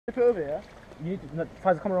Flip it over, yeah? You need to, no,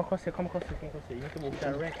 Faisal, come across here, come across here, come across here. You need to walk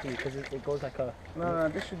directly because it goes like a... No,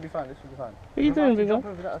 this should be fine, this should be fine. What are you doing, big man?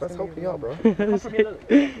 Let's help you out, bro.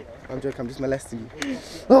 I'm joking, I'm just molesting you.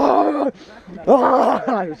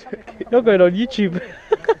 You're going on YouTube.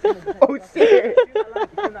 Oh shit!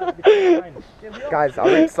 Guys,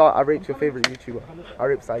 I rate your favourite YouTuber. I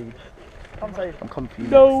rate Syed. Come, Syed. I'm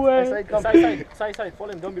confused. No way. Syed, come. Syed,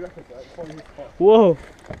 follow him, don't be reckless. Follow his spot. Whoa.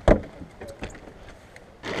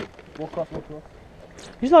 Walk across.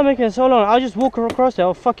 He's not making it so long. I'll just walk across there.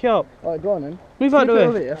 I'll fuck you up. Alright, go on then. Move out the way.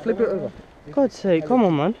 Flip it over, yeah? Flip it over. God's sake, come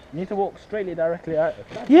on, man. You need to walk straightly, directly out.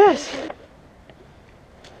 Yes.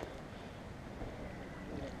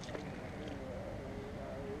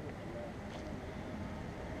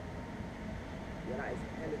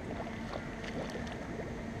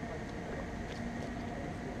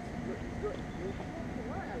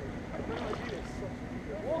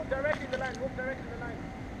 Walk directly in the line,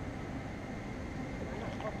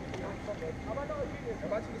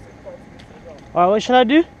 Alright, what should I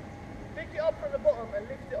do? Pick it up from the bottom and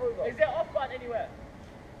lift it over. Is there an off button anywhere?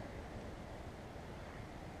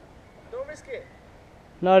 Don't risk it.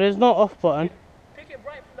 No, there's no off button. Pick it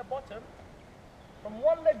right from the bottom. From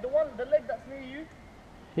one leg, the leg that's near you.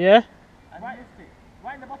 Yeah? And right, lift it.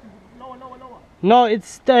 Right in the bottom. Lower. No,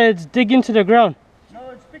 it's digging to the ground.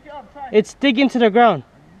 No, just pick it up, try. It's digging to the ground.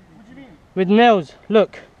 What do you mean? With nails.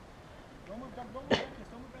 Look. Don't move.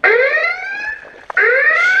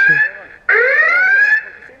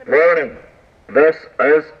 Warning, this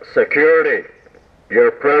is security.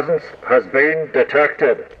 Your presence has been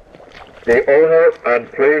detected. The owner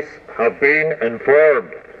and police have been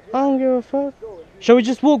informed. I don't give a fuck. Shall we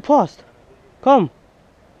just walk past? Come.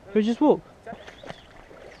 Shall we just walk?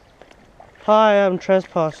 Hi, I'm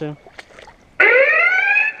trespassing.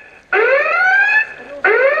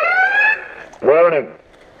 Warning,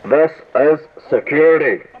 this is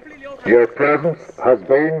security. Your presence has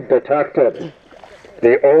been detected.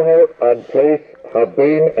 The owner and police have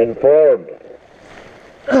been informed.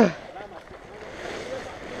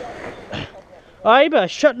 Alright, you better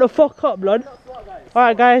shut the fuck up, blood.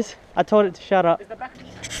 Alright, guys, I told it to shut up.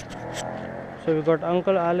 So we got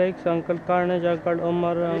Uncle Alex, Uncle Carnage, Uncle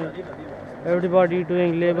Omar, everybody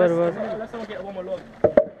doing labor work.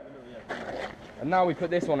 And now we put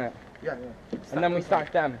this on it. Yeah. And then we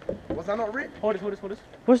stack them. Was that not ripped? Hold this.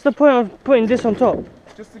 What's the point of putting this on top?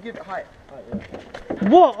 Just to give it height.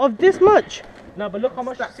 What? Of this much? No, but look how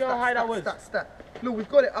much, see how high that was. Look, we've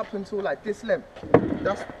got it up until like this length.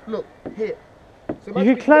 That's, look, here. So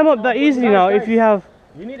You can climb up that easily now if you have...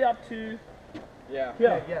 You need it up to... Yeah.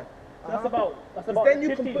 Yeah. That's about Then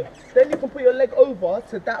you can put your leg over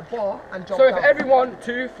to that bar and jump So if down. everyone,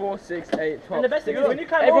 2, 4, 6, 8, 12. And the best thing is when you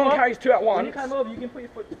climb everyone over, carries 2 at once. when you climb over, you can put your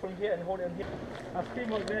foot from here and hold it on here. That's 3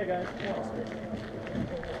 more there, guys.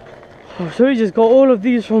 Oh, so we just got all of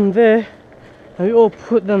these from there and we all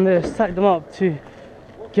put them there, stacked them up to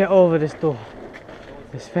get over this door,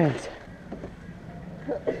 this fence.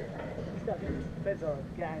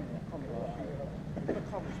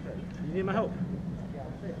 You need my help?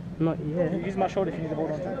 Not yet. Use my shoulder if you need to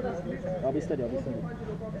hold on to it. I'll be steady.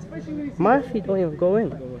 My feet don't even go in.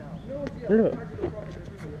 Look.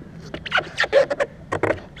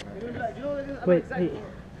 Wait.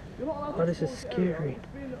 Oh, this is scary.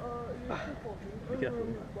 Be careful.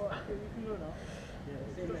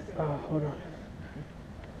 Oh, hold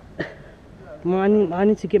on. I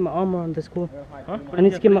need to get my arm around this cone. Huh? I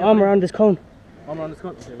need to get my arm around this cone. I'm on the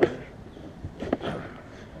scot.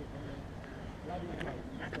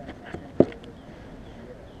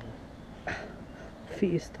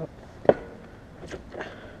 Feet is stuck.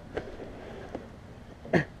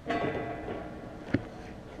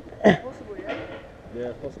 Possible, yeah? Yeah,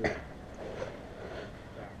 it's possible. Is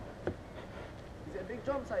it a big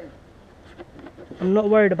jump, Syed? I'm not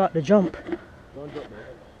worried about the jump. Don't drop, man.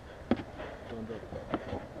 Don't drop.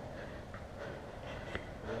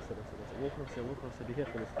 That's it. Walk across here. Be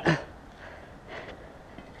careful this time.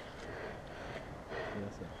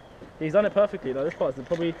 He's done it perfectly. Now this part's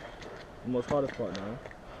probably the most hardest part now.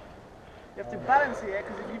 You have to balance it, yeah?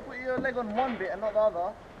 Because if you put your leg on one bit and not the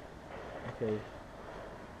other. Okay.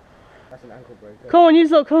 That's an ankle breaker. Come on, you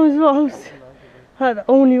lot, come on, you lot. I'm the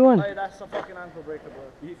only one. Hey, that's a fucking ankle breaker, bro.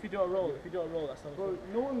 If you do a roll, that's not. Bro,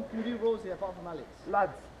 no one can do rolls here apart from Alex.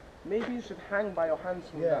 Lads, maybe you should hang by your hands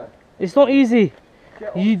from down. It's not easy.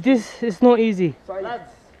 It's not easy.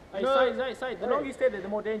 Lads, side. The longer you stay there, the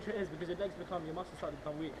more dangerous it is because your muscles start to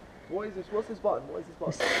become weak. What is this? What's this button?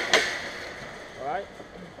 Alright?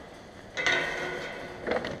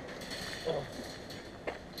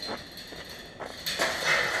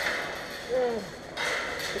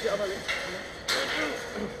 Pick it up, Alex.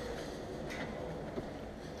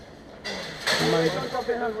 Drop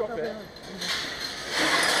it, drop it.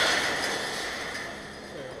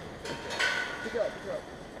 Pick it up, pick it up.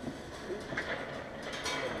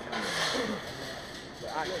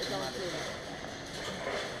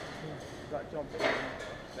 That jump.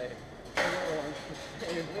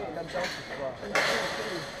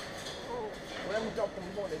 When we drop them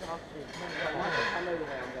more, they have to.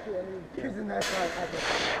 He's in there,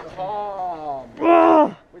 Oh.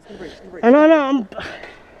 it's gonna break, it's gonna break. I know,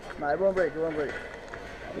 Nah, it won't break, it won't break.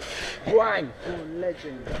 Bang! Oh,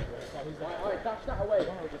 legend. Alright, dash that away.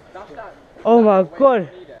 Dash that. Oh my god.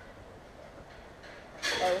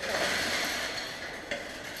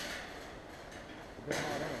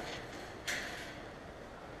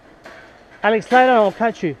 Alex, slide down, I'll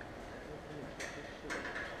catch you.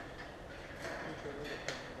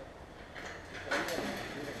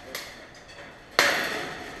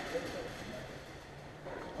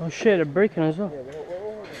 Oh shit, they're breaking as well.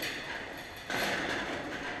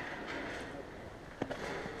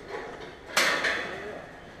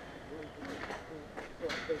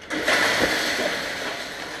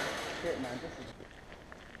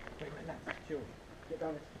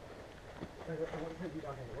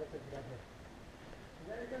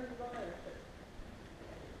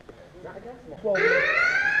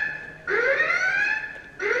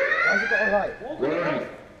 How's it got alright? Warning,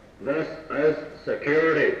 this is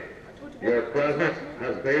security. Your presence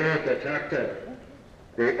has been detected.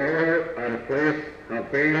 The owner and police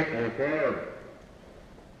have been informed.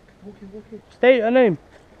 State your name.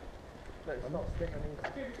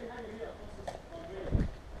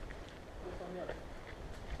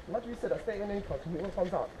 Imagine you said that state your name first and it all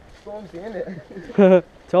comes out. Stormzy, innit?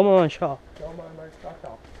 Tell me one shot. Tell my man, shut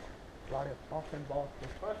up. Bloody fucking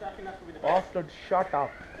bastard. Bastard, shut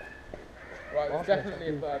up. Right, it's definitely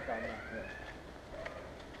a bird down there.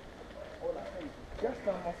 Yes,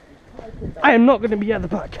 that must be typing that. I am not going to be at the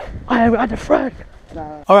back. I am at the front.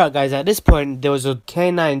 Alright guys, at this point there was a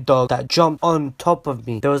canine dog that jumped on top of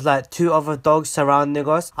me. There was like 2 other dogs surrounding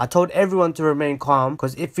us. I told everyone to remain calm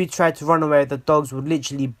because if we tried to run away, the dogs would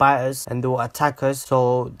literally bite us and they will attack us.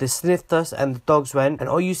 So they sniffed us and the dogs went, and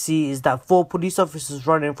all you see is that 4 police officers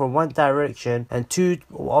running from one direction and 2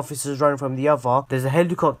 officers running from the other. There's a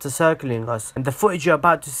helicopter circling us, and the footage you're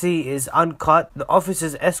about to see is uncut. The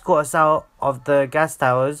officers escort us out of the gas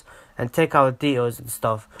towers and take our details and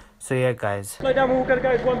stuff. So yeah guys. Slow down, we're all going to go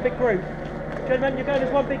as one big group. Gentlemen, you're going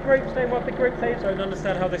as one big group, stay in one big group, please. So I don't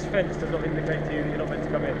understand how this fence does not indicate to you that you're not meant to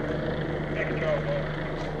come in. Take control.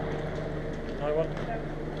 No one.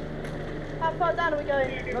 How far down are we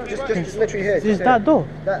going? No, just literally here. This is that door?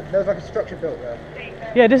 There was like a structure built there.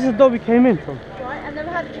 Yeah, this is the door we came in from. Right, and then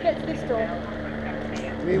how did you get to this door?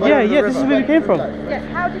 We went Yeah, over the yeah, this is river. where we came from. Yeah,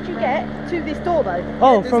 how did you get to this door though?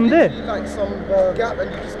 Oh, There's from there? literally like some gap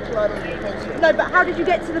and you just climb over the post. No, but how did you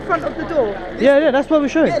get to the front of the door? Yeah, that's what we're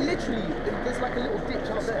showing. Yeah, literally. There's like a little ditch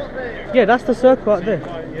out there. Yeah, that's the circle out there.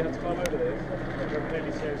 You have to climb over this. It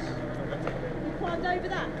clearly says... You climbed over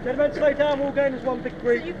that? Gentlemen, slow down, we're all going as one big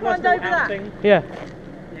group. So you Nice climbed little over that? outing Yeah,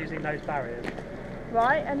 using those barriers.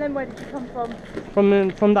 Right, and then where did you come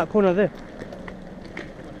from? from that corner there.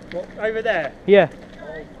 What, over there? Yeah.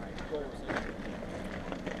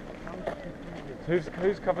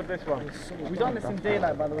 Who's covered this one? We've done this in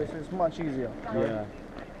daylight, by the way, so it's much easier. Yeah.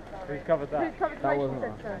 Who's covered Who's that? covered That the wasn't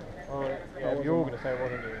motion sensor? Oh, yeah, you're all going to say it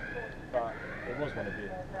wasn't you, but it was one of you.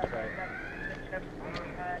 So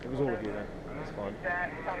it was all of you then. That's fine.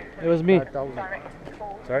 It was me.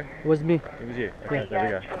 Sorry? It was me. It was you. Okay, there we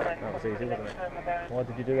go. That was easy, wasn't it? Why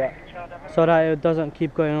did you do that? So that it doesn't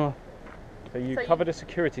keep going off. So you covered a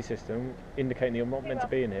security system indicating you're not meant to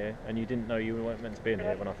be in here, and you didn't know you weren't meant to be in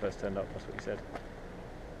here when I first turned up. That's what you said.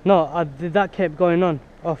 No, that kept going on,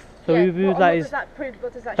 off. So Yeah, we what like does is that prove?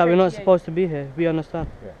 What does that that show we're not to you? supposed to be here. We understand.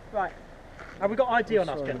 Right. Have we got ID on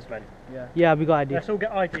us, gentlemen? Yeah, we got ID. Let's all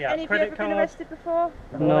get ID out. Any of you ever Credit been card. arrested before?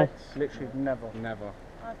 No. Literally never. Never.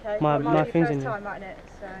 Okay. My- well, my might be thing's your in first here. time, mightn't it?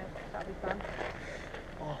 So that'll be fun.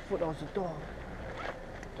 Oh, I thought that was a dog.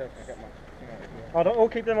 Hold on, all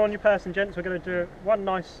keep them on your person, gents. We're going to do one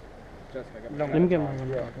nice long Let me get my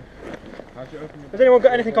one. Has anyone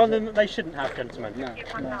got anything on them that they shouldn't have, gentlemen? No.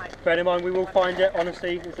 Bear in mind, we will find it.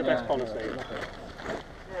 Honesty is the best policy.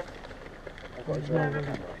 A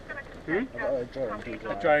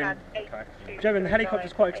drone. Okay. Gentlemen, the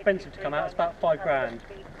helicopter's quite expensive to come out. It's about £5 grand.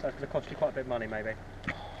 So it's going to cost you quite a bit of money, maybe.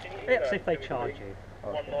 It's if they charge you.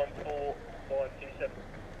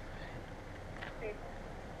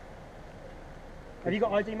 Have you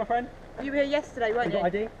got ID, my friend? You were here yesterday, weren't You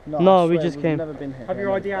got you? ID? No, we just came. Never been here. Have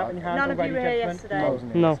your ID out in your hand None of already, you were here gentlemen?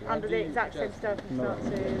 yesterday. No. Under the exact same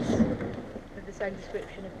circumstances, with the same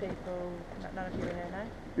description of people. None of you were here, no?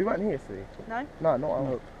 We weren't here yesterday. No? No, not at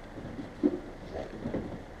all.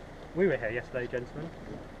 We were here yesterday, gentlemen.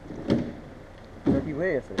 You were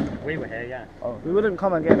here yesterday? We were here, yeah. Oh. We wouldn't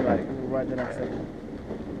come again, like, right the next day.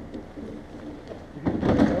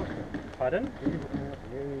 Pardon?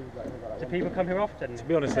 Do people come here often? To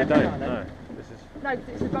be honest, they don't. No. This is. No,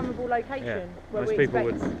 because it's a vulnerable location Yeah, where most we people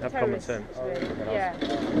expect would have common terrorists sense. to be. Yeah.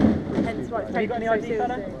 Hence why it's Have you got taken any so ID,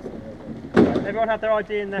 fella? seriously. Everyone have their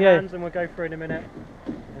ID in their Yeah. hands and we'll go through in a minute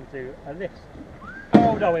and do a list. How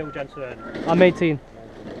old are we all, gentlemen? I'm 18.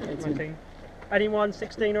 19. Anyone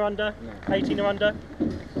 16 or under? 18 or under?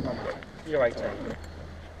 You're 18.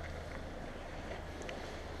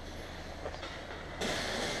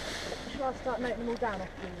 Shall I start noting them all down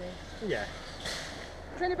after you? Yeah.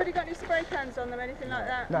 Has anybody got any spray cans on them, anything like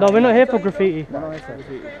that? No, we're not here for graffiti. No, Put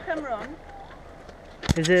your camera on.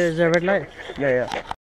 Is there a red light? Yeah, yeah.